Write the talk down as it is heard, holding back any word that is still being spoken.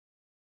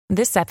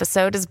This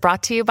episode is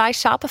brought to you by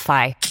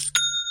Shopify.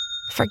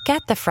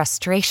 Forget the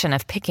frustration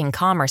of picking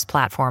commerce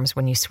platforms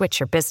when you switch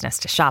your business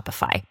to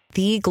Shopify,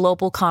 the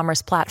global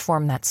commerce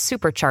platform that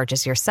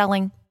supercharges your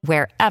selling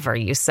wherever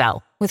you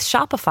sell. With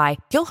Shopify,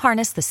 you'll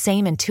harness the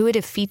same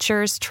intuitive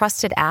features,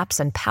 trusted apps,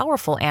 and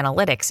powerful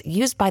analytics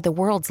used by the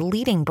world's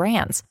leading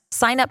brands.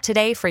 Sign up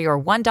today for your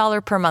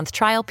 $1 per month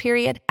trial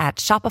period at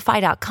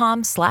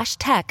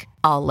shopify.com/tech,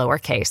 all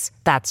lowercase.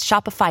 That's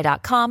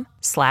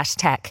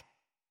shopify.com/tech.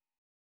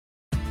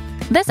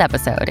 This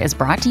episode is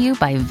brought to you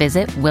by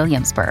Visit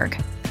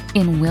Williamsburg.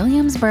 In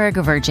Williamsburg,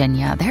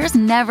 Virginia, there's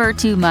never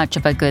too much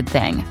of a good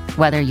thing.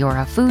 Whether you're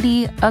a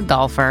foodie, a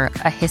golfer,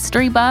 a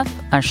history buff,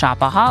 a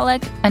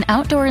shopaholic, an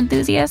outdoor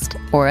enthusiast,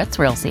 or a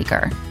thrill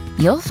seeker,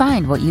 you'll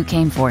find what you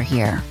came for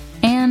here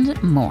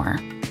and more.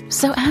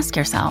 So ask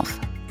yourself,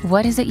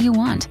 what is it you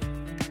want?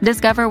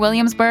 Discover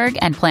Williamsburg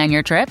and plan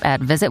your trip at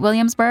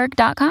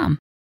visitwilliamsburg.com.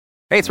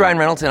 Hey, it's Ryan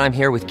Reynolds, and I'm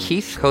here with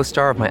Keith,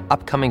 co-star of my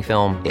upcoming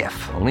film,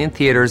 If, only in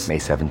theaters May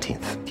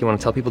 17th. Do you want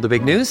to tell people the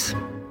big news?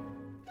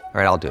 All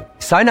right, I'll do it.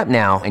 Sign up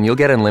now and you'll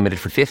get unlimited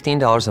for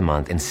 $15 a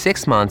month and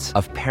 6 months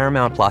of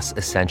Paramount Plus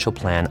Essential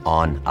Plan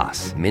on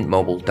us.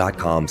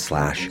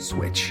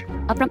 MintMobile.com/switch.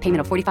 Upfront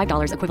payment of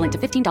 $45 equivalent to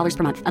 $15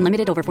 per month.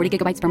 Unlimited over 40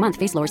 gigabytes per month.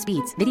 Face lower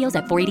speeds. Videos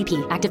at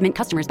 480p. Active Mint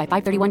customers by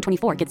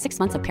 531.24 get 6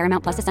 months of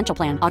Paramount Plus Essential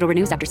Plan. Auto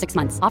renews after 6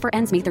 months. Offer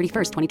ends May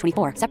 31st,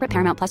 2024. Separate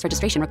Paramount Plus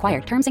registration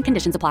required. Terms and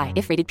conditions apply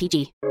if rated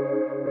PG.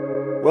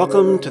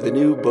 Welcome to the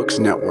New Books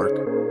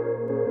Network.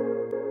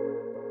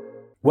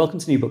 Welcome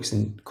to New Books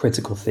in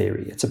Critical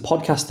Theory. It's a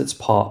podcast that's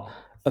part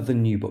of the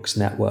New Books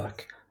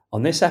Network.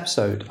 On this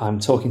episode, I'm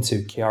talking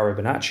to Chiara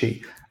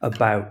Bonacci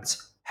about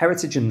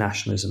heritage and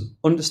nationalism,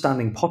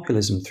 understanding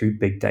populism through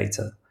big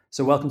data.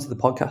 So welcome to the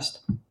podcast.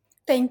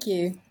 Thank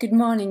you. Good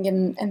morning,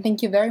 and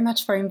thank you very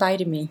much for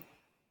inviting me.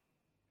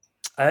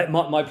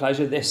 My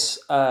pleasure. This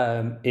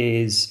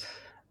is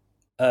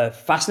a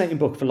fascinating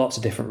book for lots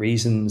of different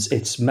reasons.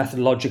 It's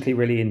methodologically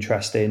really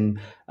interesting.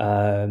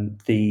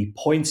 The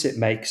points it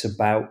makes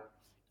about,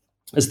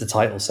 as the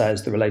title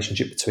says, the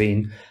relationship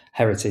between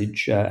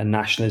heritage and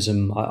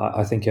nationalism,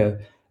 I think are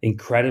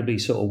incredibly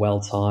sort of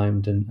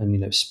well-timed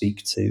and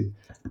speak to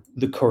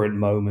the current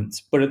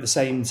moment. But at the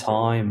same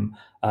time,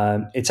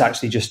 it's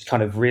actually just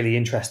kind of really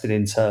interested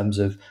in terms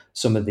of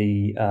some of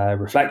the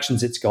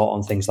reflections it's got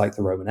on things like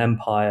the Roman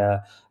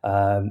Empire,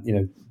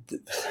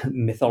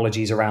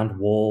 mythologies around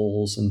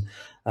walls and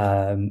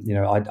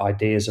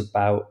ideas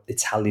about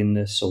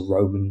Italianness or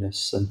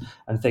Romanness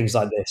and things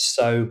like this.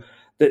 So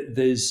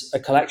there's a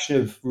collection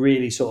of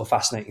really sort of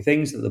fascinating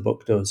things that the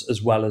book does,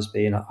 as well as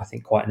being, I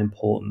think, quite an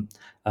important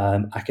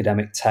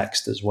academic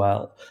text as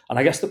well. And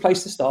I guess the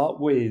place to start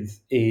with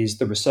is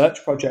the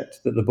research project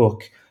that the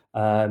book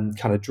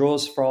kind of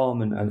draws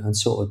from and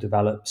sort of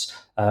develops,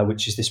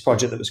 which is this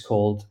project that was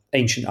called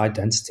Ancient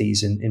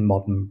Identities in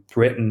Modern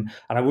Britain.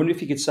 And I wonder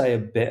if you could say a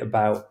bit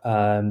about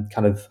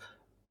kind of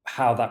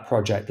how that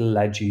project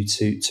led you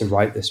to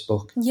write this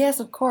book.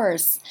 Yes, of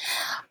course.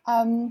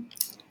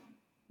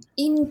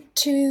 In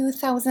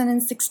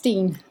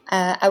 2016,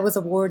 I was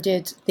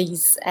awarded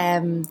this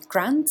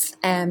grant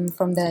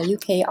from the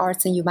UK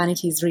Arts and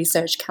Humanities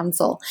Research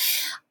Council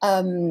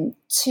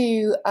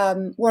to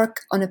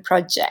work on a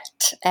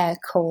project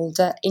called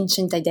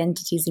Ancient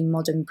Identities in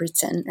Modern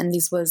Britain. And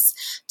this was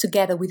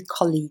together with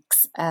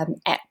colleagues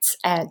at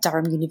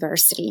Durham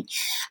University.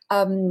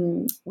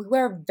 We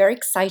were very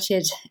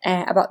excited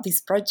about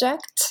this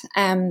project.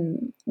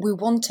 We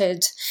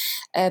wanted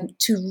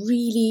to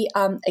really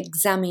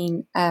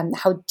examine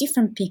how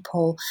different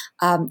people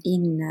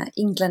in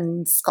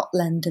England,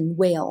 Scotland and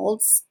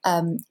Wales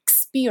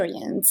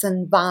experience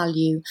and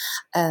value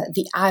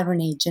the Iron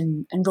Age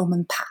and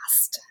Roman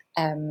past,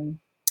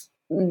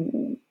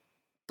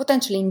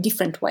 potentially in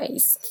different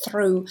ways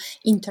through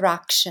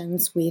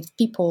interactions with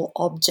people,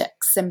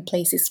 objects and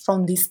places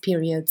from these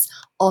periods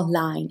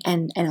online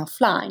and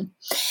offline.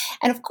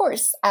 And of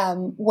course,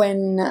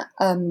 when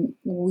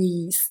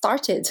we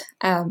started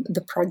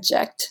the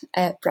project,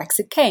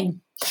 Brexit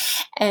came.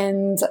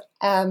 And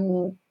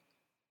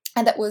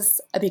that was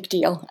a big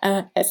deal,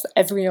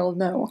 as we all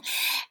know.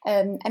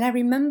 And I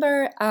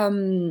remember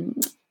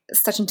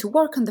starting to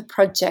work on the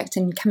project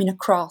and coming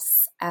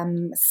across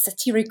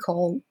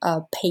satirical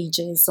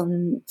pages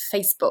on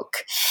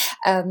Facebook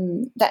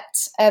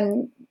that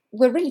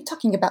were really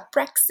talking about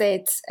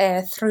Brexit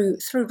through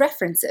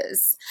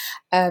references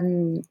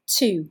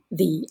to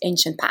the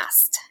ancient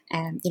past.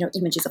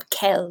 Images of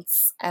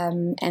Celts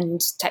and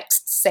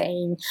texts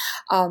saying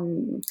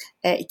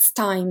it's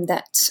time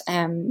that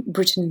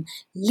Britain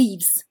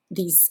leaves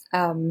this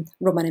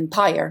Roman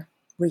Empire,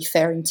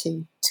 referring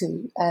to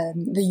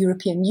the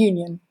European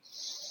Union.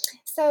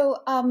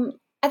 So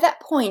at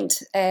that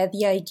point,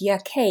 the idea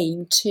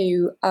came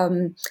to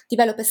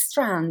develop a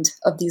strand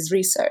of this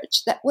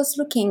research that was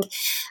looking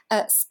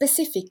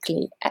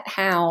specifically at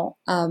how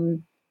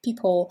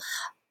people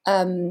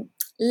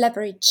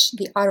leverage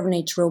the Iron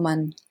Age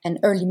Roman and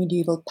early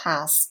medieval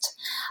past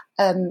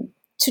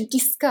to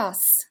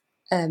discuss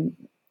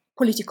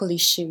political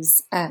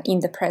issues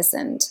in the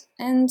present,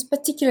 and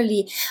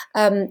particularly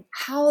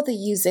how they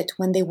use it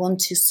when they want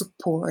to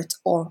support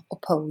or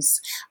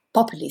oppose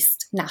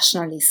populist,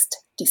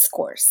 nationalist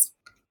discourse.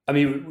 I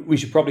mean, we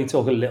should probably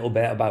talk a little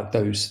bit about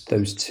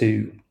those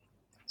two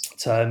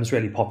terms,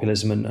 really,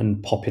 populism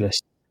and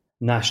populist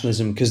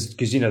nationalism, because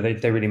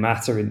they really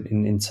matter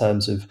in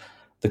terms of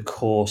the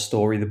core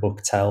story the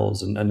book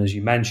tells, and as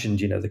you mentioned,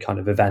 the kind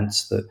of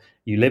events that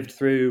you lived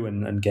through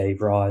and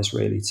gave rise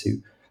really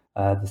to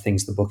the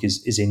things the book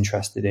is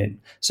interested in.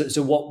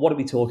 So what are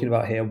we talking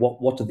about here?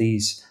 What do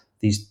these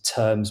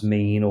terms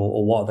mean,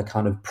 or what are the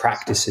kind of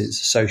practices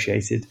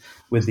associated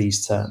with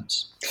these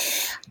terms?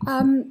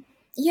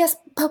 Yes,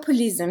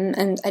 populism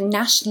and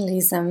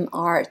nationalism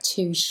are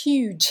two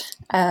huge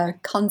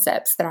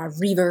concepts that are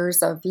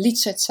rivers of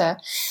literature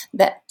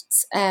that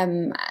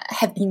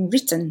have been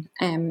written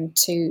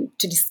to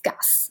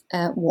discuss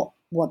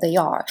what they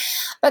are.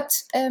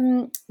 But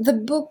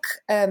the book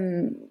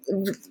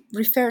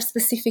refers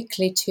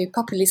specifically to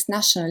populist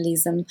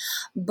nationalism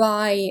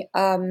by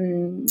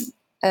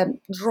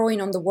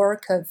drawing on the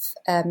work of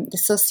the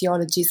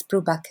sociologist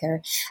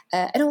Brubaker,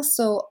 and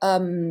also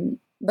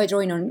by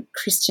drawing on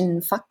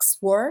Christian Fuchs'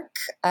 work,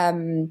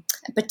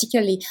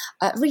 particularly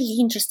a really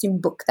interesting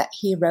book that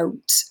he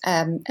wrote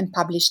and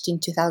published in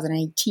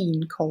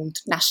 2018 called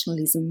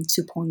Nationalism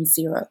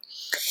 2.0.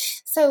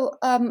 So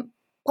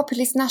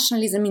populist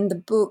nationalism in the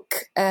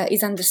book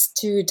is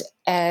understood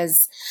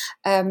as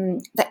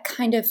that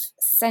kind of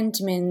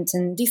sentiment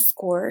and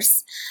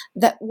discourse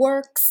that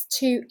works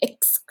to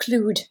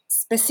exclude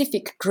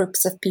specific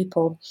groups of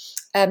people.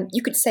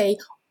 You could say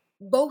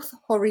both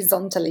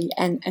horizontally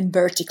and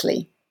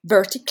vertically.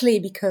 Vertically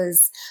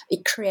because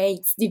it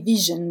creates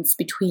divisions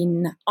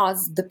between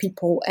us, the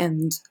people,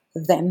 and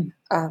them,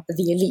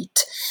 the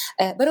elite.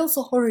 But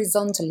also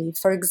horizontally,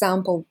 for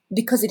example,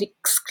 because it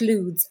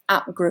excludes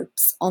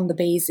outgroups on the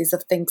basis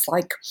of things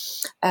like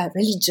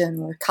religion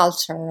or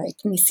culture,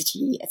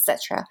 ethnicity,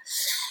 etc.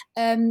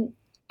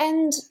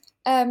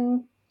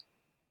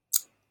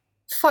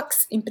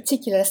 Fuchs in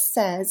particular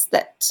says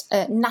that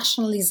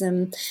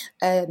nationalism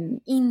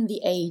in the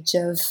age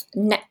of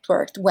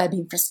networked web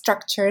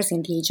infrastructures,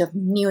 in the age of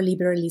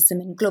neoliberalism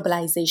and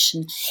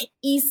globalization,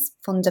 is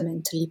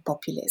fundamentally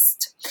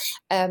populist.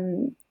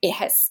 It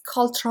has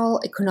cultural,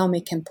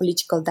 economic and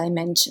political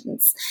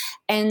dimensions,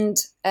 and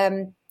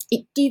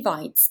it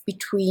divides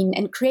between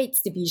and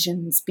creates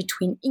divisions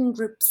between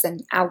in-groups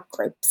and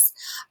out-groups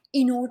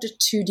in order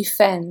to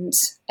defend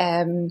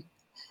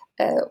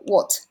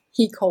what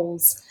he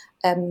calls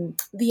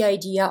the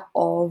idea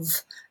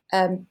of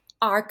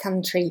our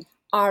country,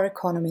 our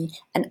economy,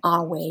 and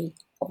our way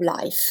of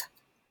life.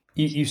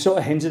 You sort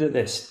of hinted at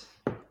this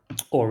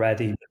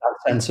already, that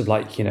sense of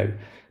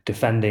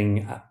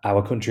defending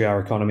our country,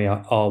 our economy,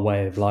 our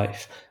way of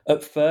life.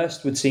 At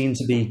first would seem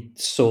to be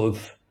sort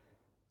of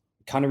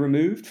kind of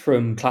removed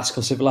from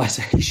classical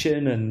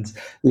civilization and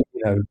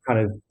kind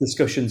of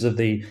discussions of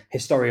the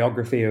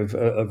historiography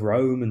of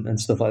Rome and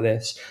stuff like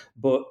this.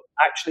 But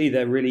actually,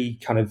 they're really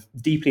kind of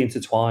deeply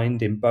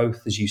intertwined in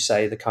both, as you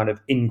say, the kind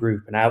of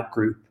in-group and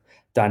out-group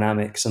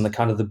dynamics and the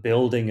kind of the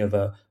building of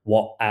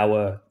what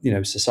our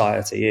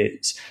society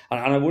is. And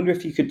I wonder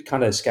if you could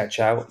kind of sketch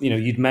out.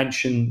 You'd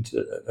mentioned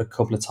a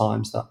couple of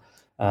times that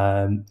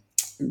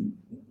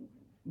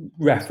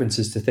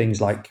references to things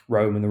like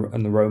Rome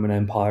and the Roman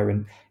Empire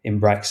in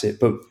Brexit,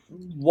 but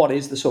what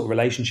is the sort of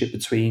relationship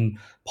between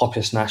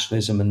populist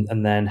nationalism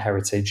and then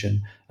heritage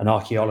and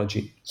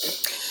archaeology?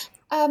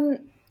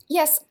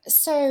 Yes,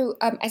 so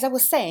as I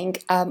was saying,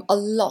 a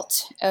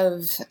lot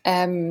of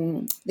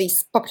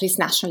this populist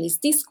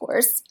nationalist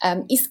discourse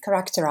is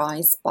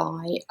characterized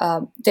by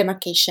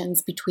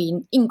demarcations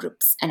between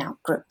in-groups and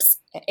out-groups,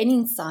 an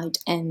inside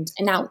and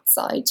an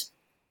outside.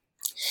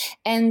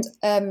 And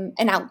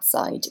an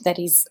outside that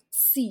is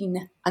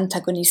seen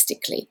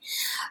antagonistically.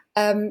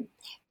 And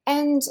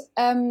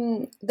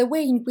the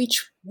way in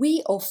which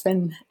we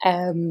often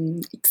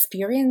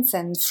experience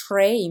and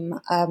frame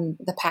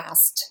the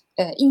past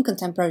in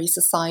contemporary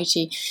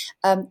society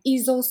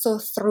is also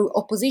through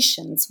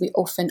oppositions. We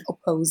often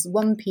oppose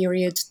one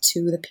period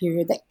to the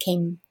period that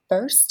came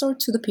first or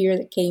to the period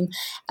that came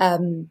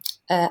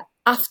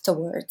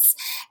afterwards.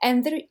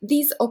 And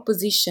these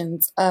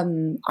oppositions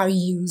are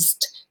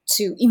used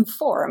to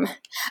inform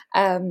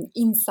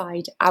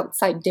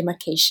inside-outside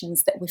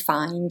demarcations that we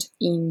find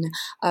in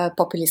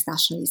populist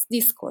nationalist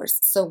discourse.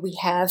 So we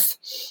have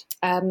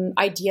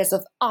ideas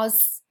of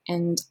us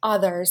and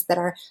others that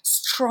are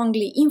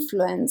strongly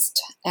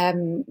influenced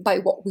by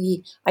what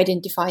we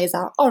identify as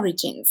our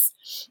origins.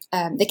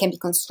 They can be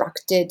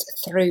constructed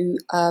through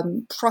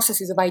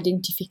processes of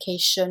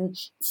identification,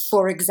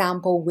 for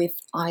example, with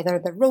either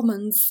the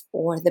Romans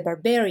or the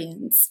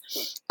barbarians,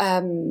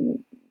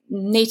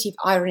 native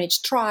Iron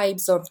Age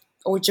tribes or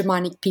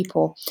Germanic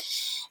people.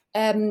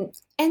 And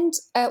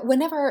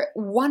whenever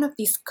one of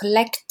these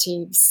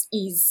collectives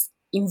is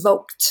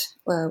invoked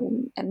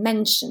and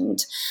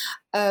mentioned,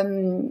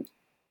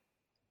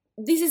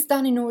 this is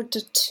done in order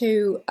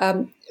to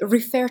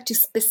refer to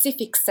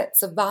specific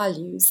sets of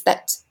values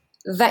that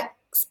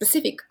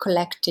specific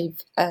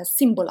collective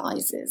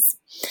symbolizes.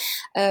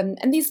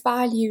 And these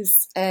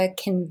values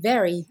can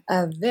vary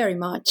very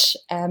much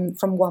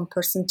from one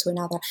person to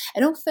another.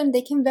 And often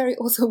they can vary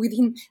also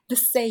within the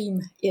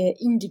same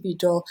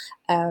individual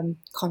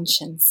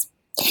conscience.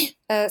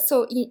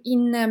 So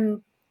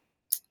in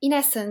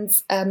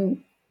essence,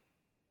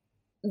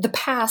 the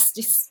past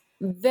is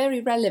very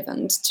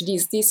relevant to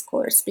this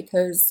discourse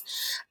because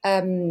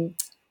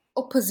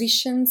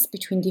oppositions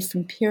between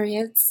different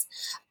periods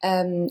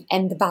and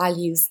the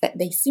values that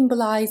they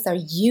symbolize are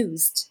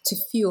used to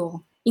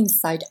fuel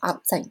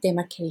inside-outside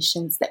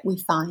demarcations that we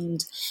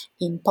find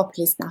in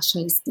populist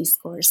nationalist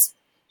discourse.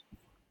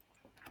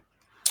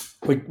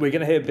 We're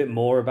going to hear a bit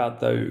more about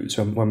those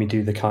when we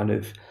do the kind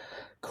of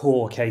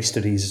core case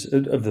studies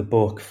of the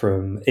book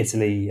from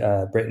Italy,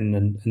 Britain,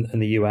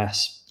 and the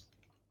US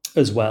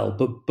as well.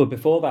 But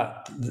before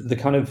that,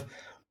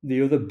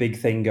 the other big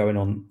thing going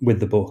on with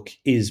the book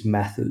is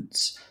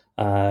methods,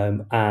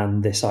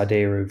 and this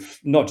idea of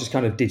not just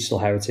kind of digital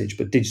heritage,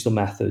 but digital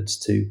methods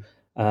to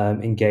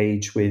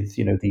engage with,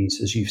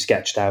 these, as you've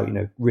sketched out,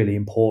 really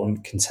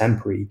important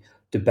contemporary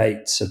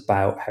debates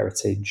about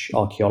heritage,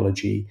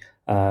 archaeology,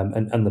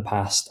 and the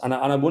past. And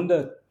I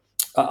wonder,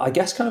 I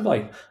guess, kind of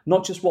like,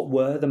 not just what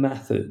were the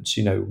methods,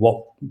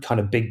 what kind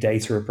of big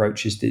data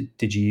approaches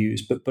did you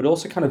use, but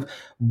also kind of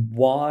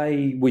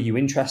why were you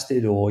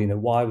interested, or,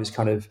 why was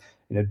kind of,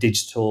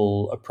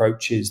 digital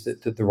approaches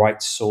that the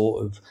right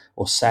sort of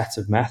or set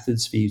of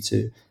methods for you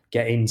to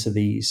get into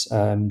these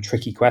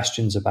tricky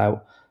questions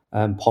about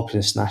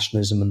populist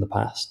nationalism in the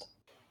past?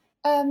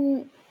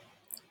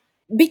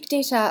 Big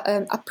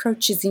data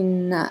approaches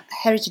in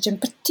heritage, and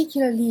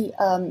particularly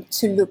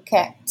to look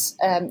at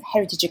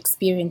heritage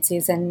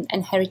experiences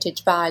and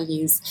heritage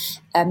values,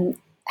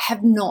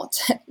 have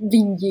not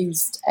been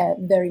used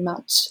very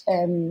much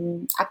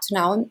up to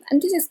now.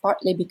 And this is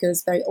partly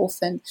because very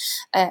often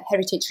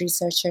heritage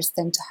researchers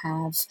tend to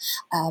have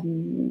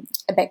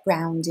a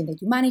background in the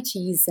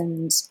humanities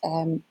and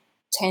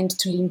tend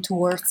to lean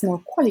towards more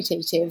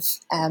qualitative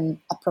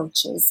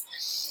approaches.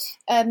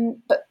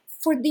 But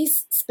for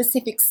this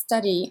specific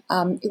study,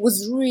 it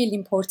was really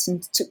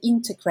important to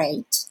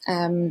integrate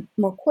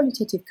more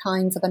qualitative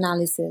kinds of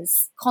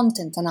analysis,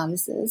 content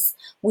analysis,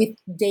 with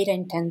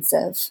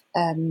data-intensive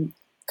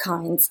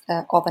kinds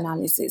of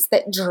analysis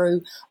that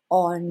drew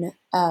on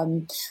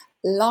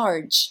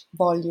large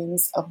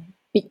volumes of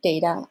big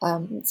data.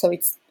 So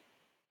it's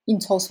in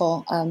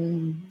total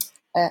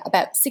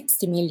about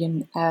 60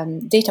 million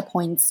data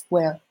points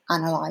were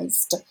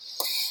analyzed.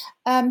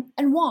 And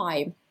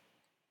why?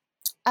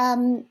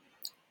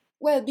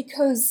 Well,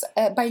 because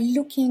by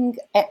looking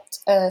at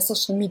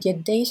social media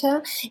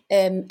data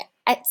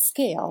at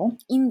scale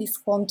in these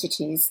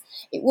quantities,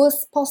 it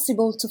was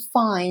possible to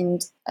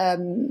find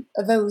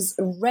those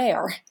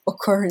rare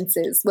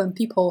occurrences when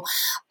people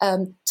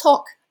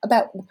talk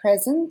about the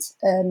present,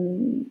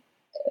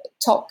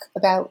 talk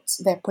about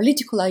their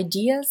political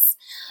ideas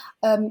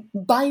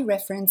by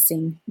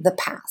referencing the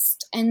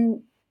past.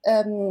 And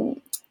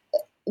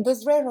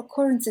those rare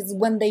occurrences,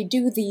 when they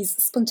do these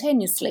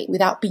spontaneously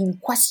without being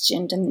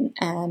questioned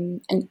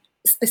and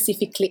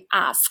specifically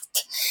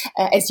asked,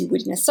 as you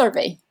would in a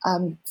survey,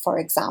 for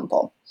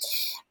example.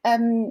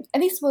 And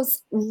this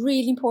was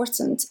really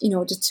important in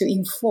order to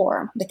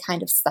inform the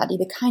kind of study,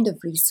 the kind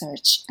of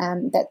research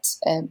that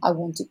I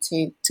wanted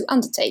to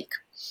undertake.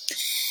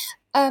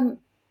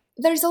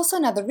 There is also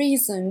another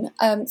reason.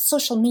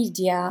 Social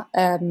media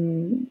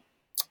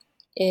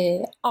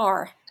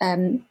are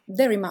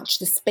very much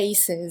the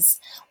spaces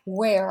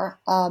where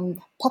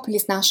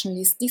populist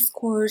nationalist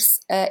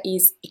discourse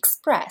is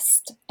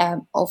expressed.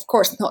 Of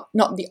course,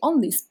 not the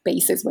only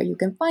spaces where you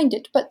can find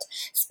it, but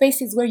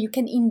spaces where you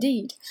can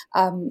indeed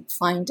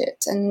find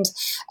it. And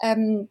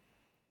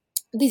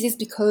this is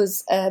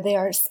because they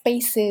are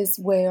spaces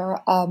where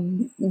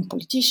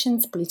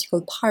politicians,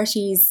 political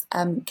parties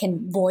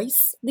can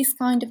voice this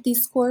kind of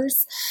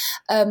discourse,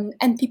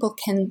 and people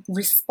can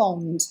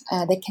respond.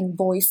 They can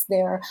voice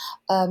their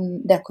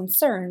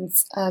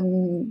concerns,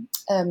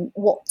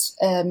 what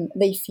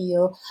they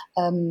feel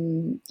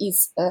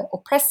is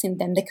oppressing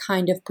them, the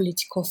kind of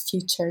political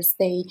futures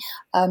they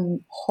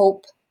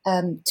hope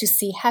to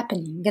see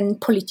happening. And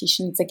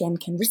politicians, again,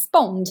 can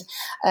respond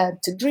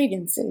to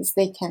grievances.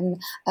 They can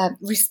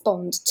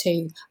respond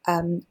to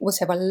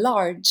whatever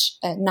large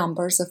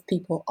numbers of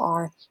people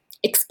are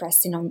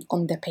expressing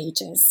on their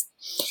pages.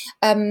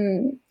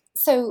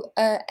 So,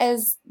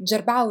 as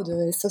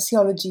Gerbaudo, a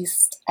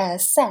sociologist,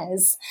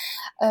 says,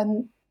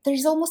 there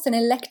is almost an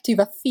elective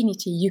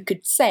affinity, you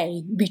could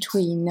say,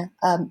 between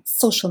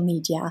social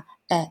media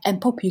and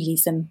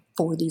populism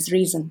for this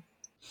reason.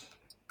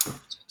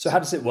 So how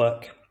does it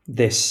work?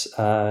 This,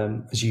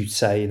 as you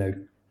say,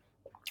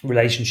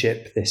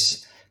 relationship,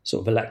 this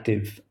sort of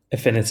elective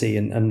affinity,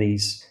 and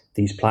these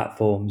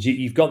platforms.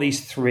 You've got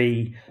these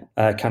three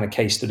kind of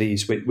case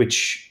studies,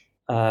 which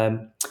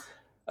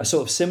are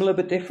sort of similar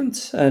but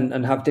different,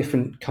 and have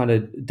different kind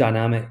of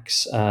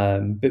dynamics.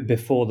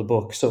 Before the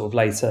book sort of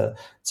later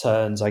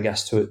turns, I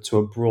guess, to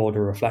a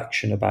broader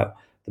reflection about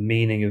the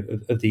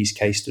meaning of these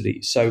case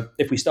studies. So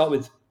if we start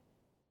with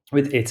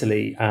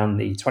Italy and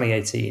the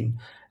 2018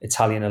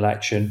 Italian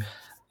election,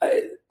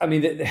 I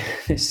mean,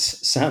 this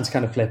sounds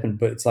kind of flippant,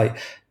 but it's like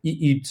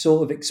you'd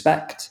sort of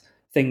expect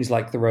things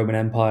like the Roman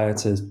Empire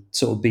to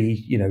sort of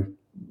be,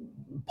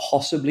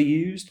 possibly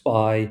used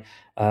by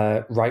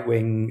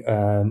right-wing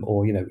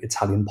or,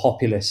 Italian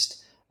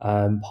populist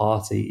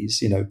parties,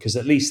 because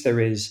at least there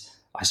is,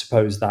 I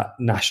suppose, that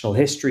national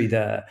history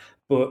there.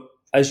 But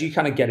as you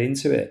kind of get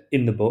into it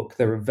in the book,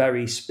 there are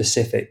very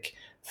specific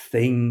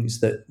things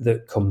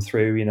that come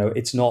through.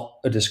 It's not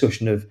a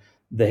discussion of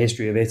the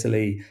history of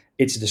Italy.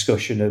 It's a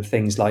discussion of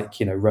things like,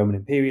 Roman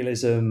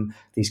imperialism,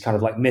 these kind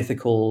of like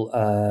mythical,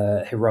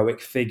 heroic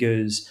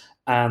figures.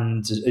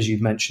 And as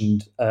you've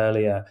mentioned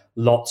earlier,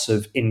 lots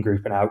of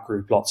in-group and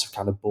out-group, lots of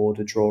kind of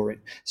border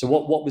drawing. So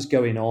what was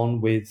going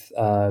on with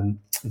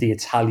the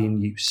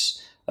Italian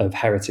use of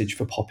heritage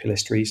for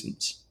populist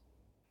reasons?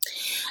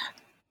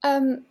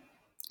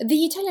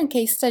 The Italian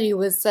case study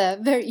was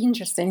very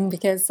interesting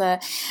because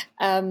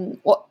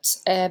what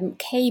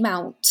came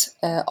out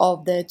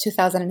of the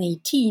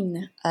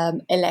 2018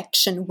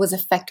 election was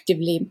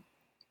effectively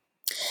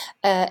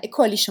a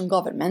coalition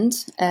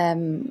government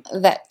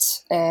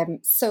that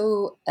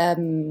saw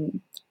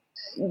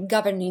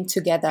governing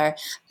together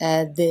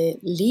the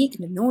League,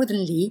 the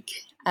Northern League,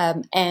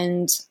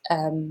 and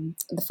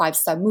the Five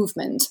Star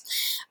Movement,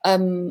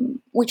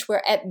 which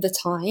were at the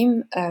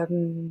time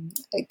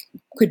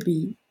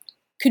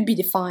could be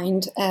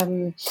defined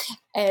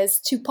as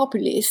two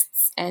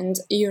populists and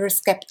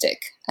Eurosceptic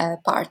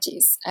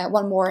parties.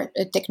 One more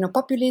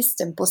techno-populist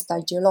and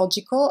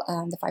post-ideological,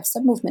 the Five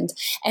Star Movement,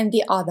 and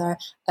the other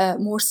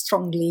more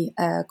strongly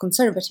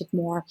conservative,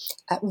 more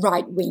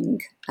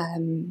right-wing,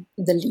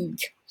 the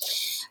League.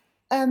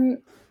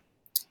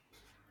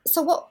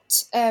 So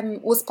what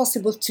was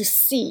possible to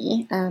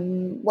see?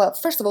 Well,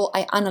 first of all,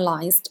 I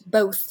analyzed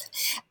both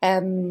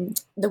the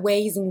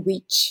ways in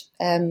which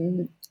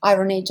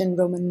Iron Age and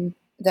Roman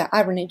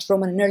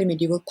and early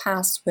medieval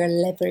past were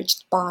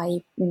leveraged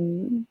by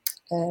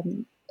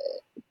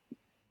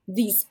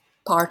these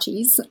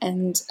parties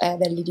and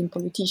their leading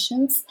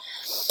politicians.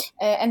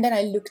 And then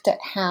I looked at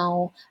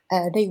how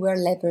they were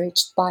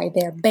leveraged by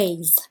their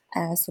base,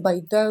 so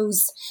by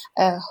those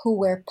who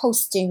were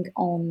posting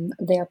on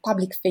their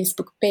public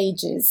Facebook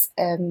pages.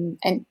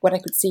 And what I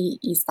could see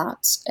is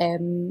that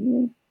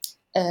in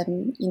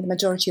the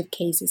majority of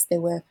cases, they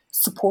were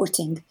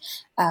supporting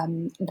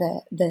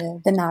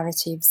the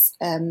narratives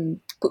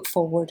put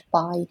forward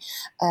by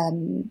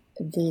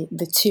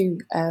the two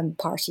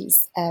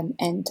parties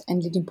and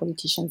leading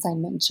politicians I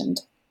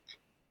mentioned.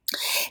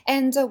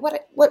 And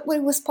what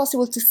was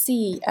possible to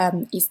see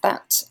is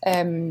that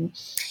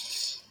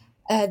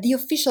the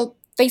official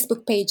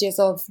Facebook pages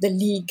of the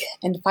League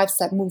and the Five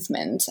Star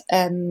Movement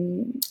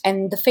and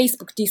the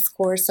Facebook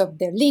discourse of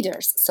their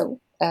leaders,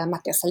 so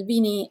Matteo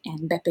Salvini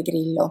and Beppe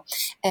Grillo,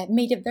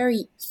 made a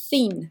very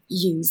thin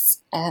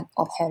use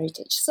of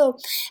heritage. So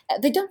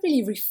they don't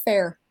really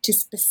refer to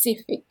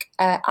specific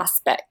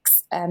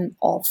aspects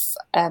of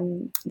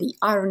the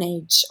Iron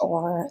Age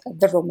or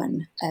the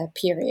Roman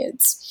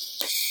periods.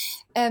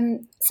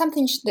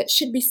 Something that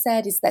should be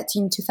said is that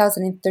in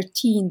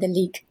 2013, the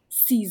League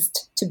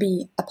ceased to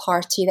be a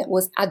party that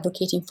was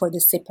advocating for the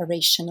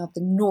separation of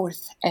the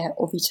north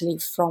of Italy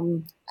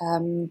from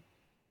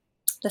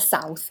the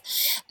south.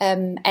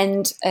 And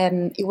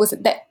it was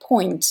at that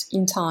point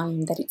in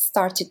time that it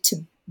started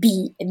to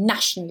be a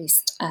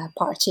nationalist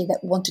party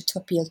that wanted to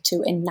appeal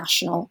to a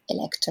national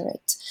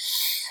electorate.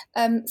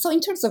 So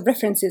in terms of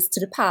references to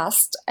the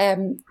past,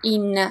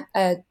 in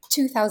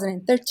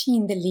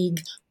 2013, the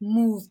League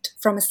moved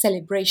from a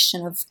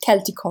celebration of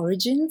Celtic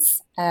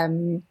origins,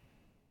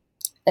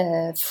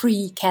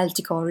 free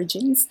Celtic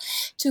origins,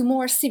 to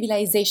more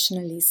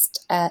civilizationalist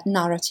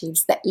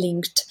narratives that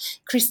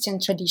linked Christian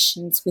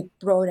traditions with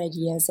broad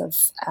ideas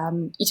of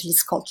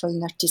Italy's cultural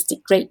and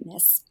artistic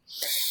greatness.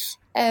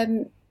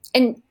 And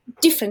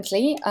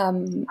differently,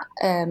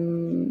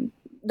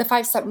 the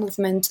Five Star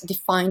Movement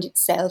defined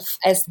itself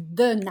as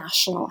the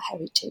national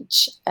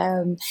heritage.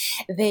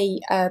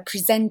 They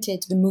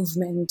presented the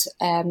movement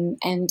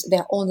and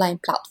their online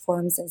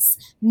platforms as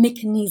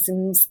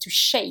mechanisms to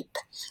shape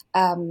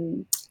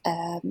the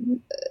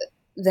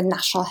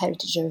national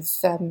heritage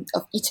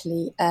of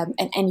Italy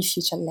and any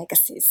future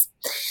legacies.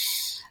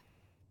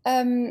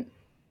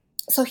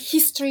 So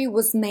history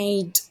was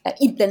made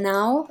in the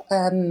now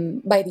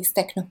by this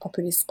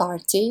techno-populist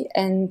party,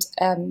 and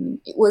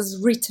it was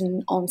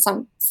written on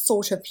some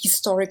sort of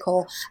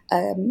historical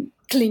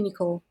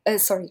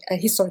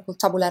historical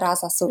tabula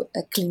rasa, so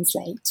a clean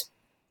slate.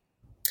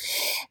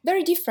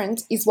 Very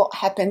different is what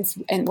happens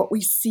and what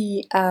we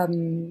see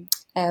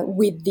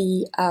with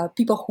the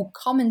people who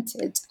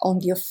commented on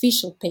the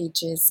official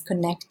pages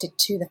connected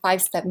to the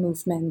Five Star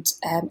Movement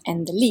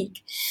and the League,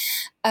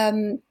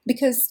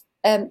 because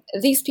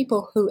these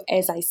people who,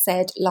 as I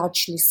said,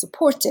 largely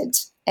supported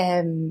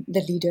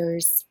the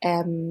leaders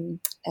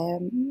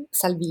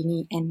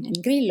Salvini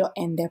and Grillo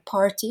and their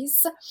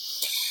parties,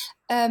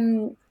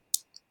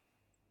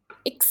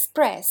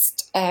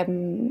 expressed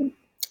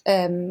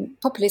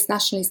populist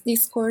nationalist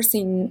discourse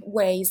in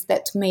ways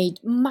that made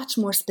much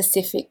more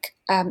specific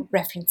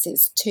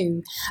references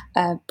to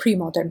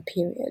pre-modern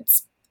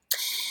periods.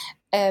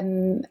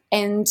 And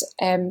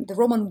the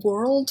Roman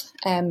world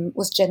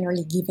was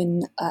generally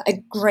given a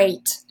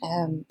great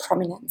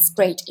prominence,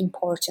 great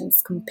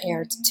importance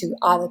compared to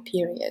other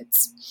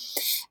periods.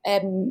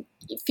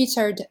 It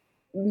featured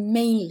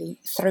mainly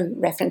through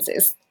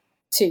references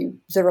to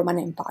the Roman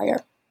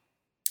Empire.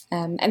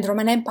 And the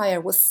Roman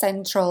Empire was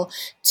central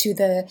to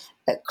the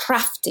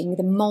crafting,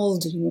 the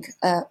molding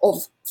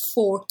of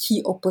four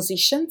key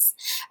oppositions.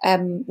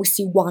 We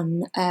see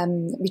one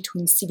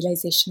between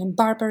civilization and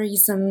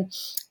barbarism,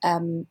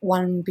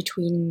 one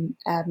between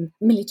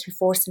military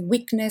force and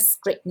weakness,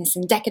 greatness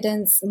and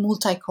decadence,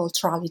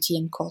 multiculturality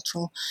and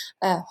cultural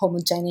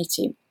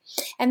homogeneity.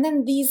 And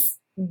then these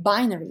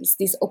binaries,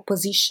 these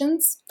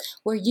oppositions,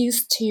 were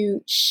used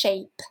to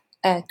shape,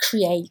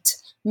 create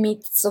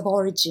myths of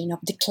origin, of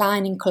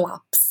decline and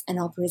collapse, and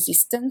of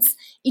resistance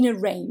in a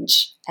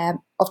range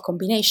of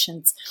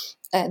combinations.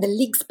 The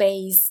League's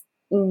base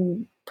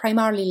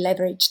primarily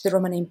leveraged the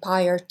Roman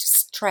Empire to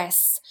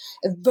stress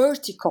a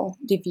vertical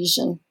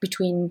division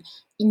between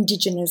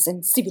indigenous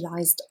and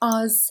civilized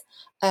us,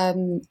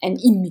 and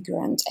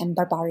immigrant and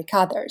barbaric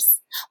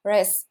others.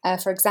 Whereas,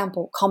 for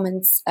example,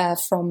 comments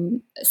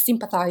from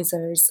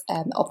sympathizers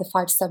of the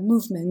Five Star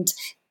Movement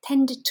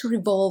tended to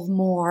revolve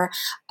more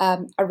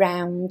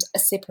around a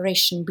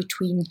separation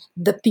between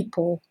the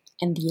people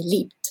and the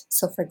elite.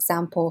 So, for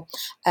example,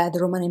 the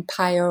Roman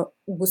Empire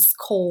was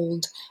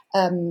called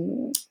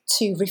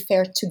to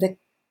refer to the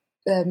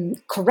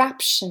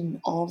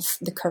corruption of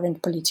the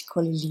current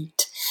political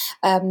elite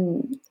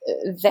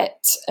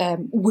that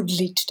would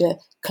lead to the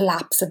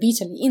collapse of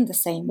Italy in the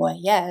same way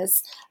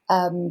as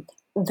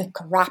the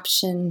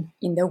corruption,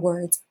 in their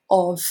words,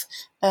 of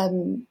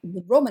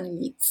the Roman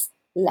elites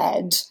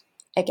led,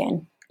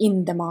 again,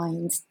 in the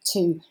minds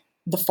to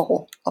the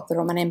fall of the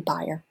Roman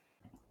Empire.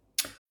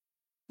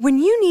 When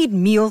you need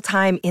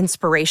mealtime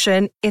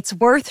inspiration, it's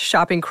worth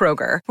shopping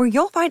Kroger, where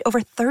you'll find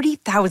over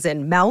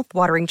 30,000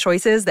 mouth-watering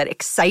choices that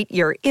excite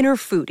your inner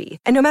foodie.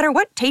 And no matter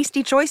what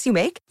tasty choice you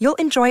make, you'll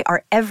enjoy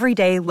our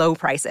everyday low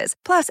prices,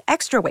 plus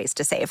extra ways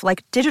to save,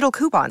 like digital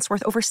coupons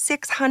worth over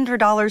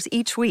 $600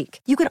 each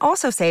week. You can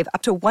also save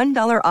up to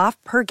 $1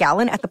 off per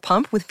gallon at the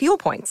pump with fuel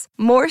points.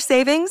 More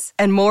savings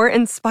and more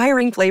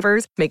inspiring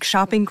flavors make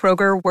shopping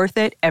Kroger worth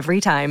it every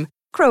time.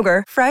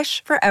 Kroger,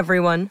 fresh for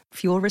everyone.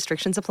 Fuel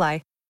restrictions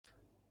apply.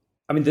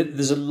 I mean,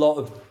 there's a lot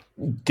of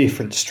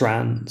different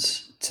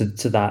strands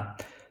to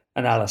that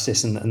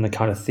analysis and the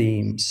kind of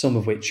themes, some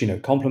of which,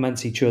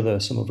 complement each other,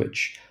 some of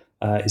which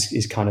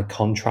is kind of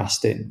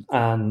contrasting.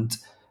 And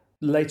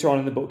later on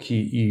in the book,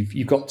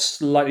 you've got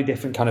slightly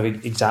different kind of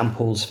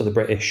examples for the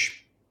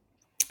British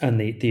and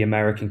the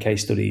American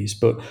case studies,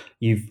 but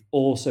you've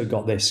also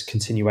got this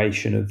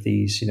continuation of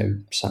these,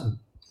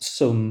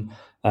 some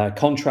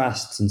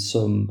contrasts and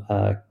some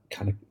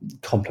kind of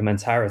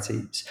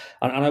complementarities.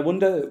 And I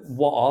wonder,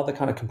 what are the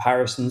kind of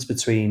comparisons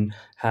between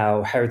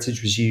how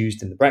heritage was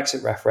used in the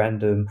Brexit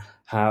referendum,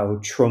 how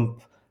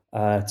Trump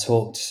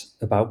talked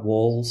about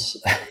walls?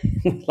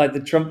 Like,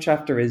 the Trump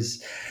chapter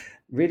is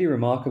really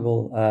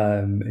remarkable.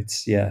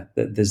 There's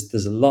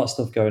a lot of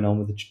stuff going on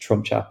with the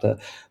Trump chapter,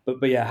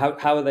 but yeah,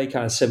 how are they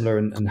kind of similar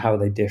and how are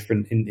they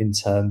different in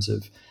terms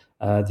of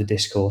the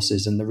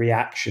discourses and the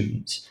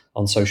reactions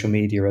on social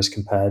media as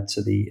compared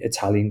to the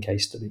Italian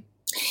case study?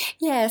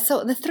 Yeah,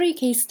 so the three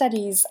case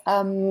studies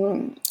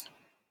all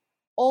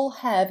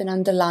have an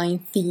underlying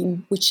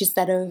theme, which is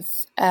that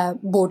of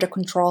border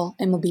control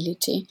and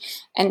mobility.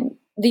 And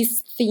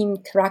this theme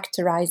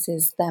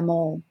characterizes them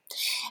all.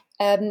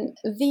 In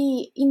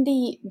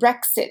the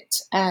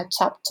Brexit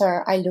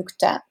chapter, I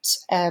looked at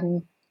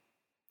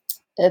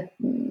the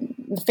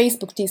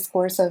Facebook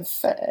discourse of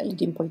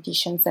leading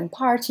politicians and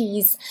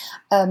parties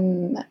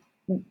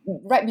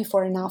right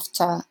before and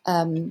after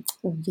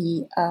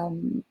the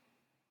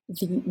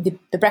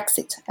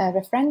Brexit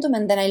referendum,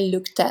 and then I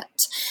looked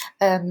at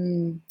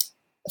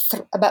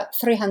about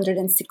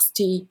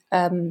 360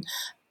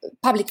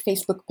 public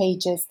Facebook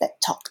pages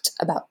that talked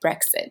about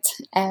Brexit,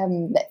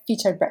 that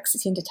featured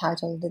Brexit in the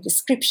title, the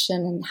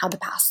description, and how the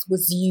past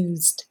was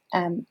used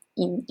in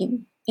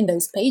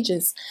those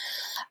pages.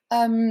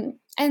 And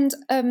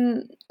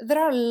there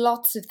are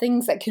lots of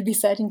things that could be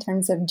said in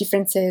terms of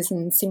differences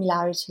and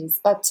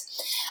similarities, but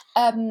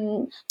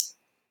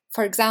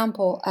for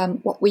example,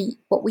 what we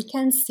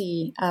can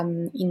see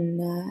in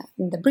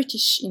the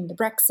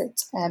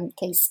Brexit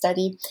case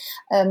study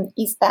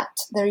is that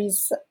there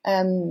is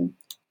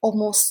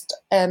almost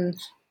an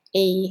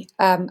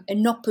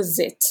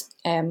opposite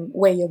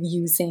way of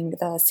using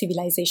the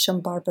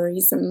civilization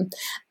barbarism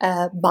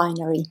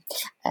binary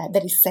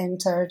that is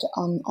centered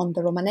on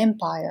the Roman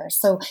Empire.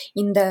 So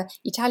in the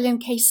Italian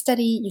case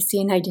study, you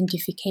see an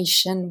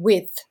identification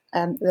with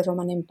the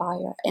Roman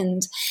Empire,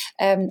 and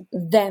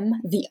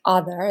them, the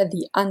other,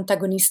 the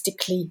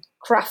antagonistically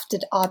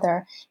crafted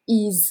other,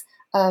 is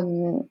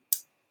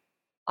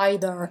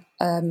either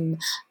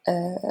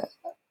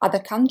other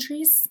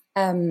countries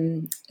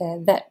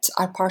that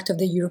are part of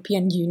the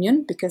European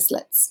Union, because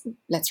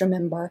let's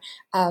remember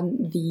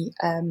the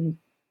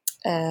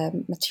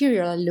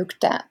material I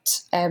looked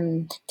at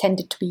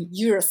tended to be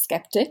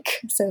Eurosceptic,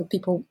 so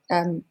people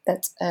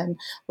that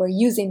were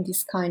using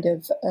this kind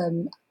of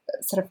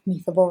sort of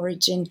myth of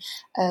origin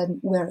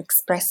were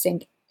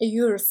expressing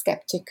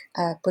Eurosceptic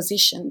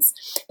positions.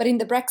 But in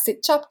the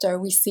Brexit chapter,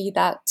 we see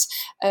that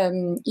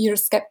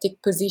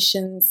Eurosceptic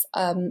positions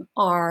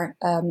are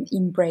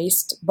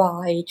embraced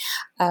by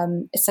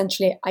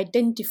essentially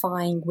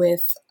identifying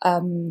with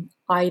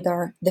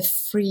either the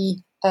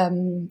free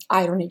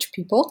Iron Age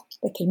people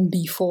that came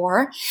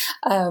before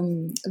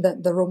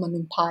the Roman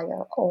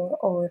Empire,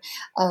 or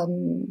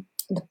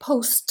the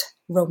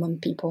post-Roman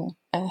people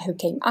who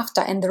came after.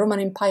 And the Roman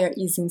Empire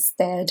is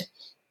instead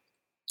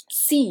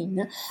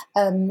seen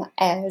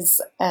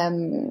as a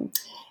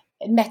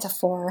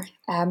metaphor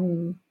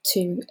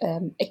to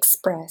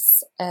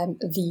express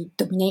the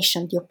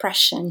domination, the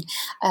oppression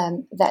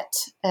that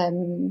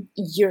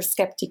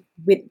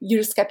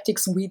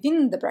Eurosceptics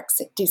within the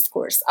Brexit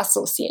discourse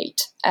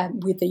associate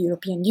with the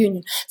European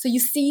Union. So you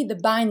see the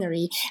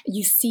binary,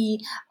 you see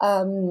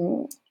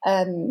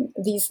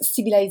this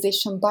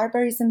civilization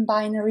barbarism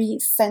binary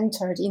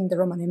centered in the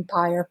Roman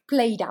Empire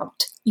played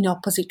out in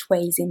opposite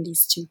ways in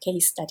these two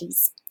case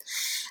studies.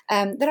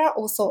 There are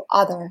also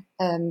other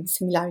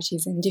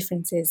similarities and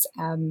differences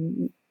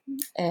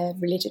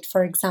related,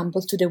 for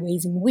example, to the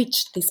ways in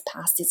which this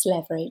past is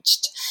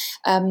leveraged,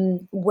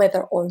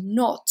 whether or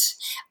not,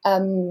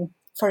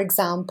 for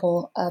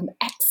example,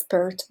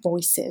 expert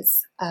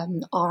voices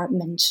are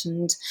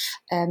mentioned.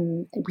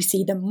 We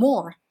see them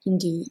more in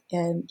the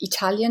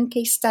Italian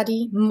case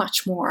study,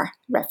 much more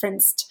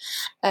referenced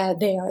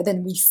there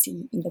than we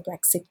see in the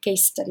Brexit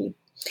case study.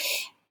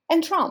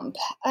 And Trump.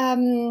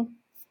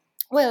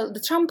 Well, the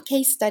Trump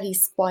case study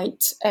is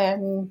quite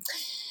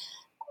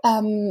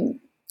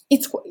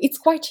it's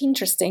quite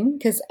interesting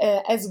because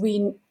as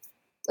we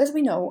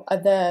know,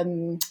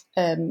 the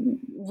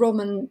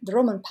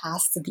Roman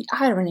past, the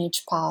Iron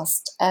Age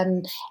past,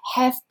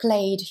 have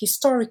played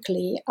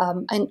historically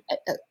an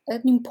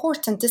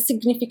important, a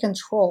significant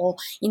role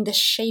in the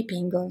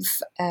shaping of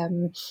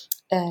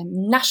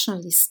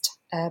nationalist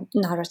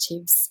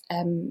narratives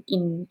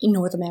in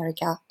North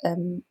America,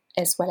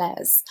 as well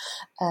as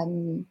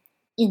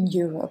in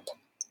Europe.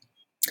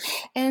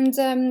 And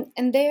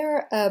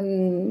there,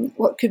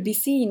 what could be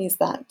seen is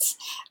that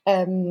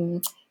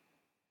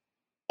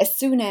as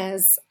soon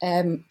as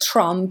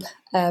Trump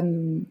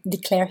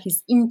declared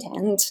his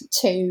intent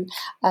to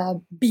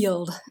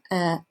build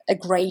a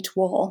Great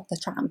Wall, the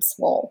Trump's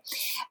Wall,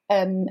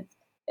 a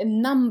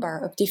number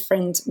of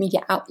different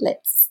media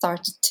outlets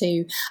started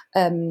to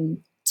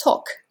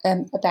talk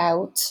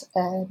about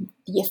the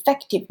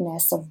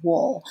effectiveness of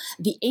wall,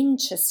 the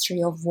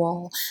ancestry of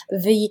wall,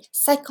 the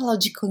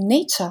psychological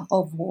nature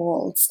of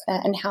walls,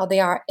 and how they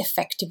are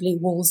effectively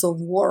walls of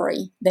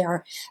worry. They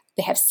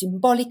have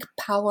symbolic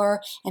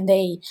power, and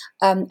they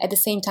at the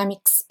same time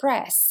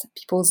express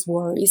people's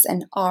worries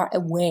and are a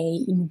way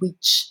in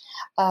which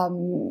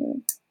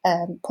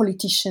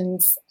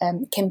politicians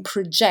can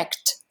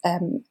project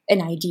an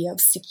idea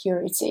of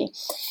security.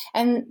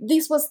 And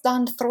this was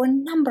done through a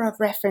number of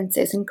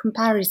references and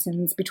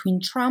comparisons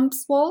between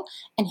Trump's wall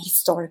and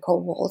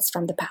historical walls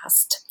from the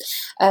past.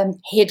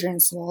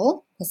 Hadrian's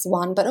Wall was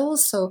one, but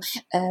also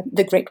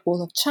the Great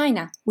Wall of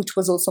China, which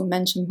was also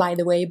mentioned, by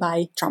the way,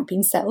 by Trump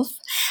himself,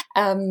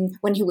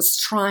 when he was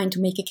trying to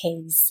make a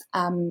case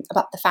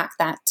about the fact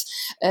that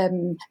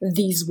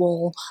this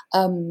wall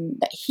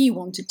that he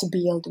wanted to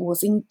build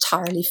was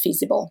entirely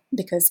feasible,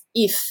 because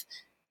if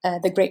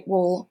the Great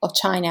Wall of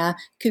China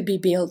could be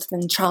built,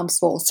 then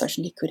Trump's wall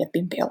certainly could have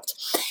been built.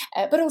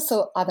 But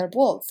also other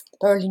walls, the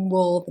Berlin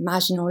Wall, the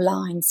Maginot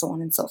Line, so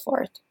on and so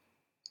forth.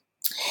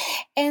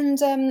 And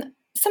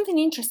something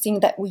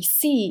interesting that we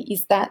see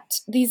is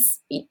that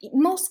these, in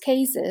most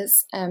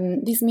cases,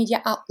 these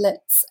media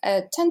outlets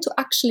tend to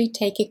actually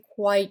take a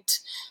quite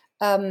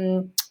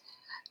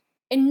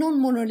a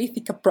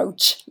non-monolithic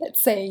approach,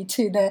 let's say,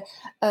 to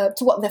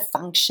what the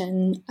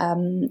function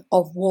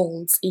of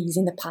walls is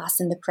in the past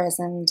and the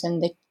present,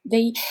 and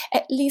they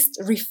at least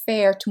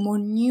refer to more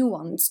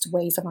nuanced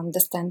ways of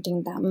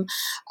understanding them.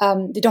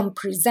 They don't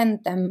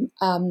present them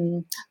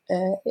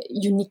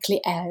uniquely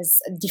as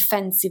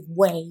defensive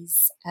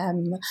ways,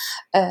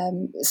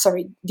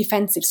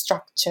 defensive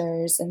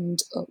structures and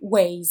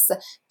ways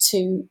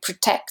to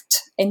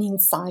protect an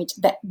insight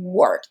that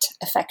worked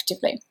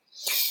effectively.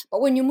 But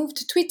when you move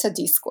to Twitter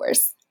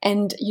discourse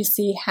and you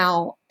see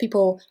how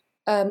people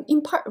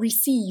in part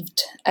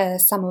received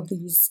some of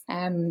these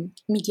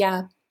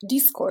media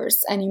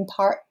discourse and in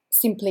part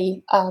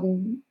simply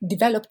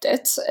develop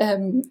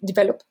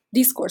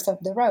discourse of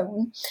their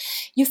own,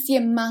 you see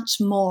a much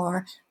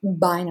more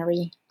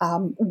binary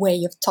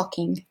way of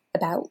talking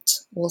about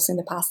walls in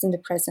the past and the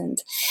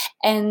present,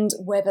 and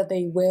whether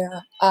they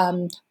were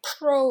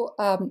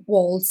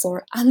pro-walls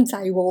or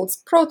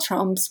anti-walls,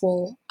 pro-Trump's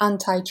wall,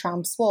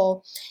 anti-Trump's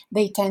wall,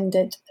 they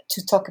tended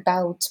to talk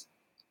about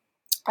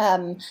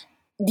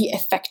the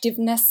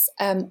effectiveness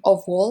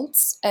of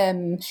walls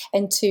and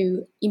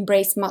to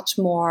embrace much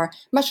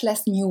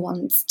less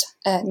nuanced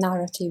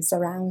narratives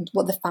around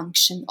what the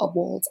function of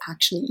walls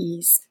actually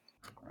is.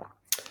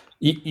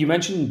 You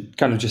mentioned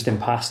kind of just in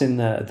passing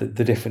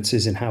the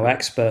differences in how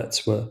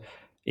experts were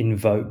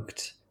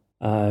invoked.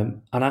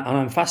 And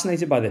I'm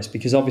fascinated by this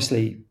because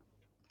obviously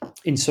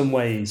in some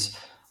ways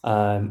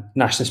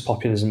nationalist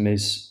populism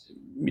is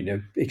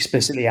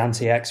explicitly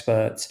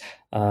anti-expert.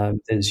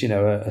 There's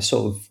a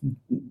sort of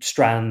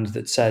strand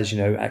that says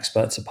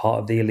experts are part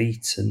of the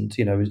elite, and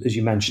as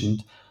you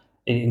mentioned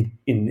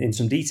in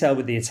some detail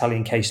with the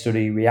Italian case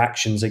study,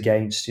 reactions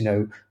against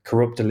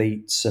corrupt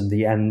elites and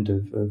the end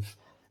of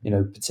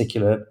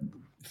particular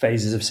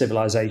phases of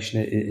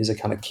civilization is a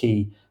kind of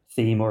key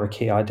theme or a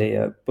key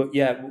idea. But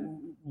yeah,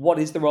 what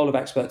is the role of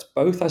experts?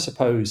 Both, I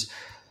suppose,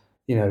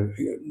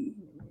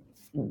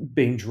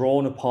 being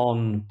drawn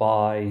upon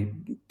by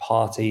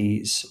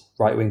parties,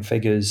 right-wing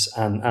figures,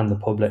 and the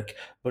public,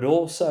 but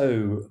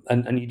also,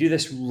 and you do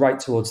this right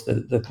towards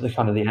the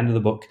kind of the end of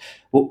the book.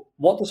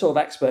 What the sort of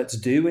experts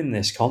do in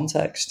this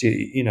context,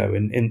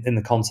 in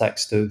the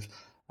context of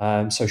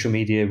social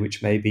media,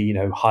 which may be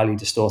highly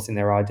distorting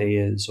their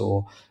ideas,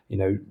 or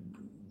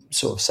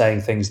sort of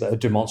saying things that are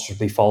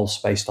demonstrably false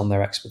based on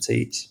their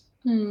expertise.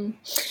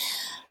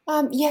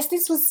 Yes,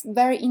 this was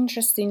very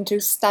interesting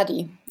to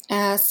study.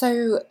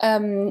 So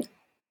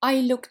I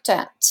looked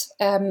at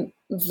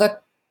the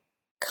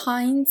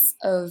kinds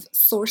of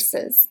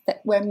sources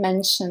that were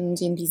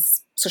mentioned in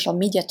these social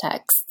media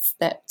texts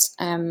that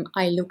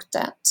I looked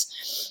at,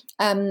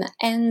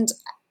 and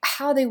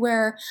how they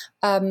were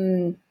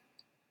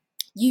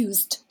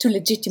used to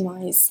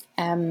legitimize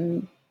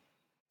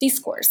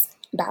discourse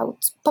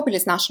about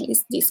populist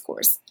nationalist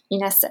discourse,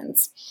 in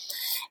essence.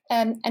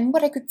 And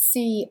what I could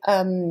see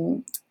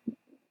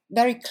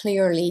very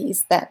clearly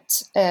is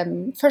that,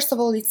 first of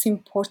all, it's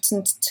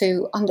important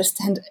to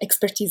understand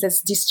expertise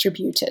as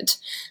distributed.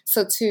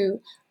 So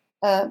to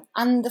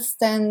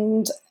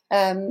understand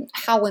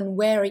how and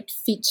where it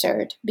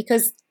featured,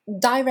 because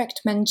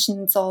direct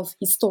mentions of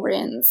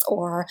historians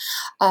or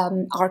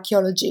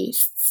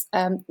archaeologists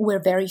were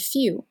very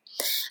few.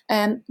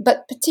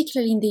 But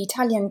particularly in the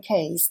Italian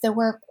case, there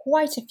were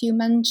quite a few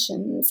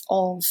mentions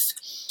of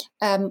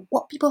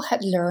what people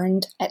had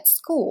learned at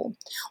school,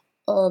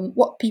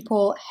 what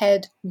people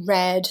had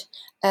read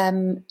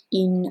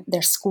in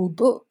their school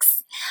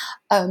books,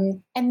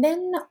 and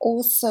then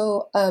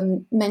also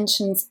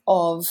mentions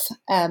of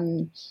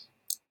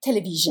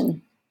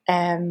television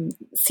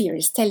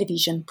series,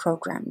 television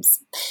programs.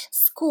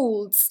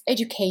 Schools,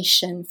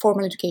 education,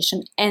 formal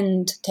education,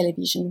 and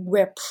television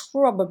were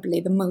probably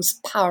the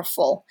most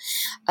powerful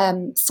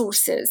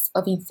sources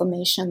of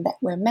information that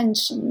were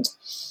mentioned.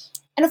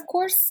 And of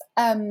course,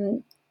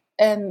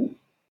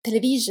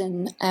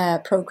 television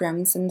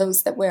programs, and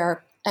those that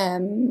were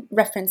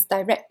referenced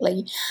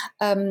directly,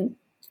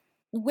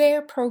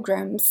 were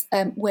programs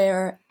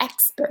where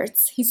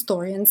experts,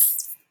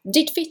 historians,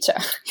 did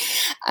feature.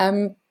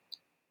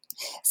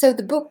 So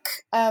the book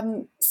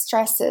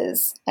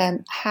stresses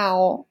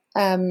how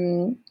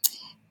the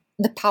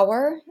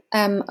power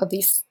of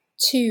these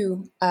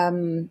two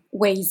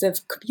ways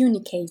of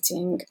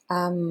communicating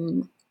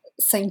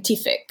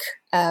scientific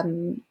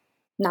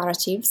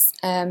narratives,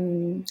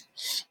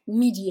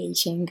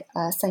 mediating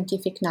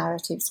scientific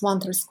narratives, one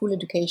through school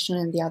education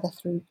and the other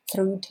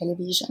through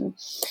television.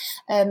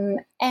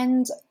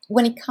 And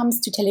when it comes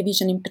to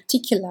television in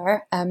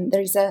particular,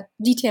 there is a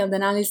detailed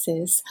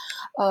analysis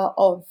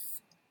of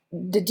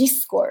the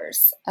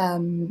discourse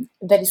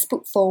that is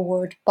put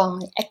forward by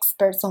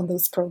experts on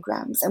those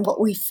programs, and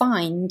what we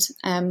find,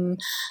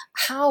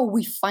 how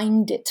we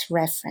find it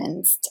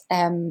referenced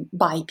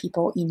by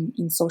people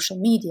in social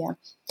media,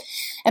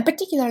 and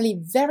particularly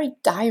very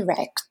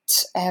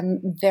direct,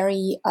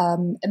 very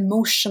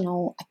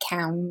emotional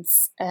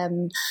accounts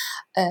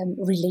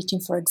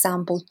relating, for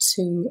example,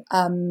 to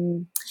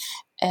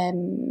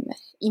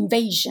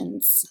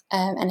invasions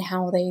and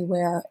how they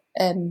were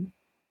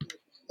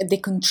they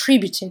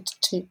contributed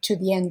to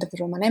the end of the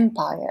Roman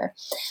Empire,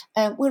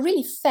 were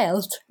really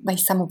felt by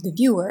some of the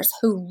viewers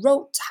who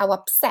wrote how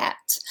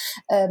upset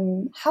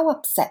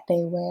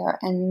they were,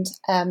 and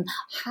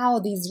how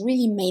this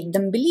really made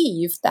them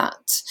believe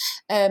that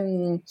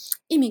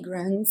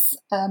immigrants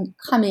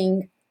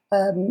coming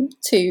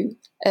to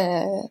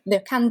their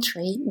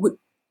country would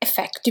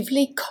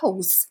effectively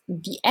cause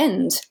the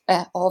end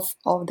of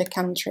the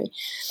country.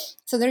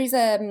 So there is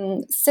a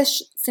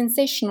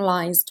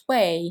sensationalized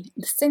way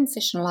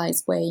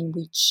in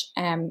which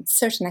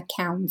certain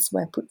accounts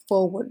were put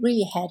forward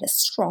really had a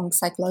strong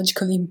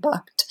psychological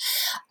impact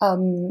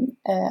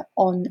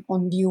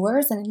on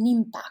viewers and an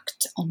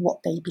impact on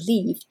what they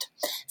believed.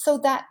 So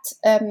that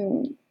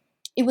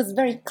it was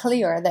very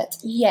clear that,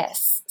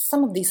 yes,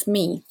 some of these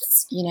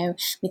myths,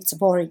 myths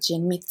of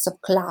origin, myths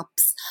of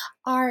collapse,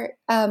 are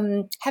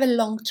have a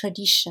long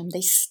tradition.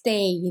 They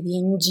stay, they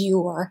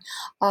endure.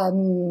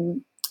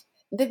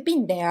 They've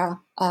been there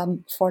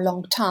for a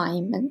long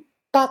time,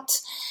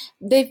 but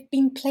they've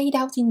been played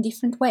out in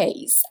different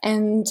ways,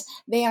 and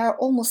they are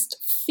almost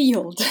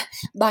filled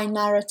by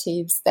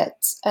narratives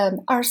that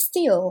are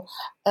still,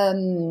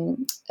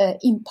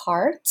 in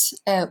part,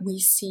 we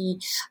see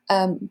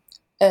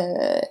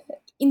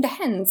in the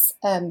hands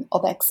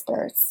of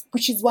experts,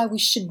 which is why we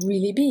should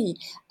really be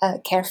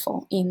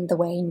careful in the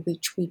way in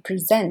which we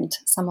present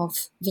some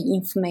of the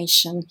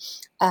information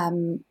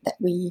that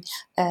we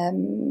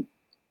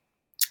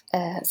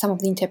some of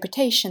the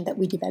interpretation that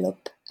we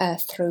develop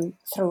through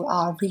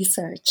our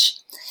research,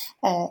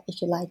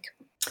 if you like.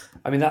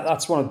 I mean,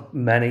 that's one of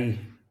many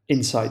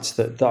insights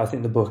that I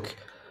think the book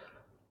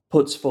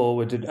puts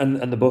forward,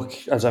 and the book,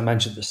 as I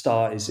mentioned at the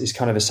start, is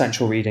kind of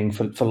essential reading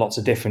for lots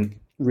of different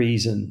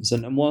reasons.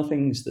 And one of the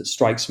things that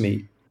strikes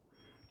me,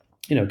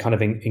 kind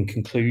of in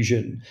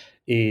conclusion,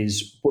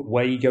 is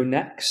where you go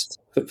next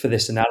for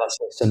this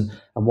analysis, and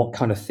what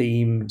kind of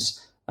themes,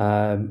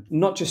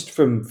 not just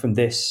from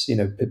this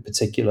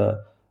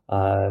particular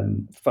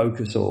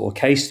focus or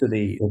case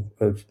study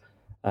of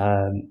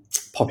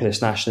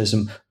populist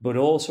nationalism, but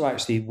also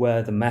actually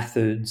where the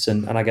methods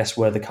and I guess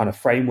where the kind of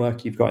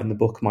framework you've got in the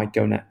book might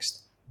go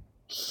next.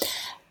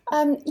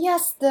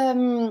 Yes,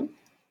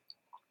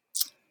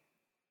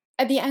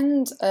 at the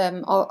end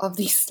of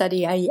this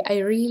study, I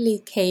really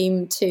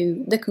came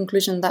to the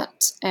conclusion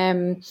that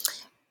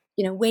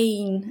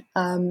weighing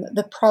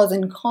the pros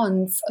and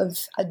cons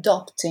of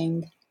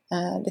adopting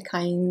the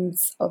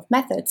kinds of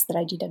methods that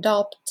I did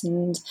adopt,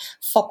 and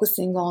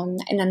focusing on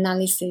an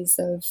analysis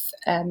of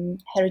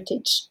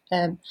heritage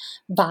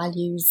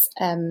values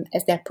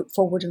as they're put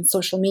forward on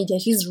social media,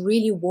 it is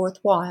really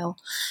worthwhile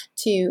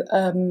to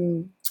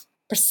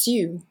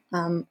pursue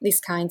these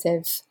kinds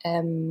of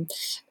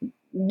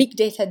big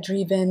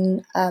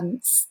data-driven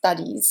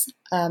studies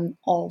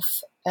of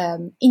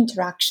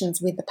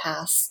interactions with the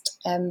past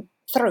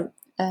through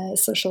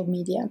social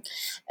media,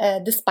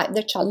 despite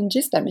their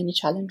challenges. There are many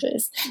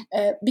challenges,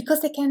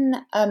 because they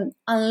can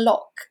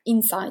unlock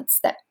insights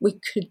that we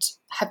could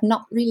have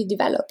not really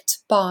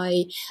developed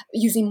by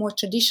using more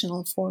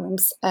traditional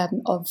forms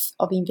of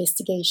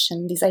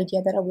investigation. This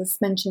idea that I was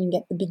mentioning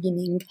at the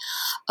beginning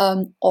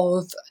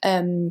of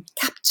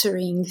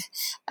capturing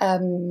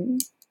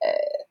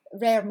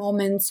rare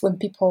moments when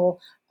people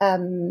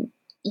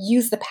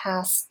use the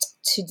past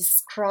to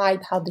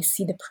describe how they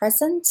see the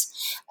present,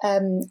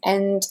 and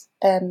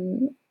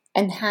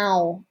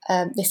how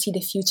they see the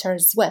future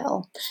as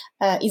well,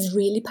 is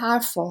really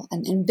powerful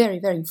and very,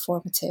 very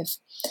informative.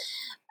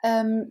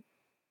 And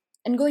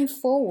going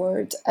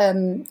forward,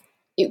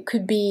 it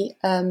could be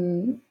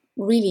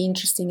really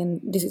interesting, and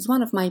this is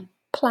one of my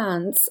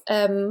plans,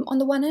 on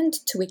the one hand,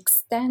 to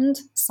extend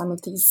some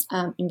of these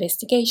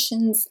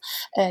investigations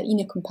in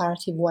a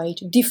comparative way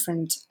to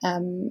different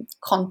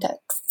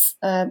contexts,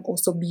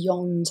 also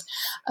beyond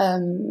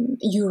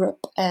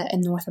Europe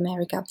and North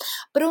America.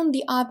 But on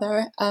the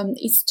other,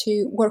 is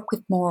to work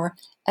with more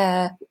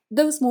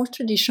those more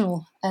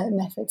traditional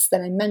methods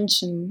that I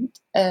mentioned,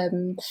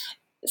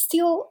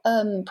 still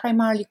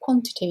primarily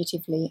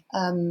quantitatively,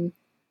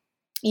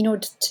 in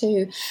order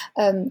to,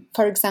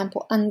 for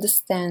example,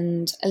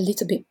 understand a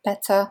little bit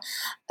better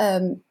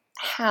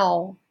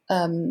how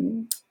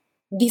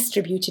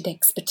distributed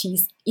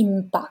expertise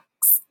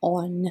impacts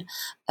on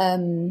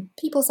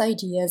people's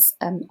ideas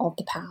of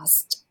the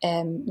past,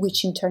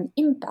 which in turn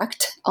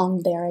impact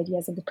on their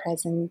ideas of the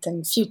present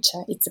and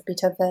future. It's a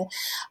bit of a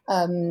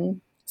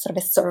sort of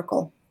a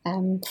circle.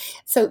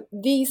 So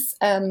these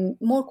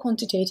more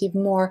quantitative,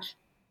 more,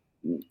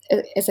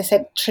 as I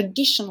said,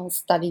 traditional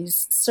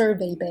studies,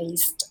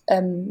 survey-based,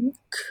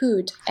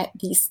 could at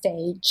this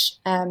stage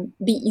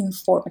be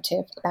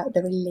informative about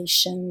the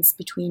relations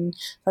between,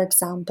 for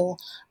example,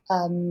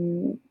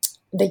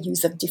 the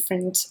use of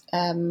different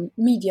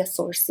media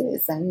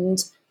sources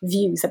and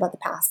views about the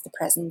past, the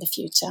present, the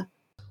future.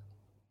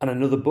 And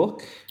another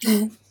book?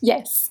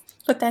 Yes,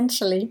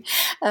 potentially.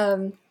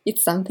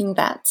 It's something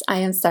that I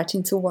am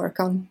starting to work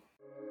on.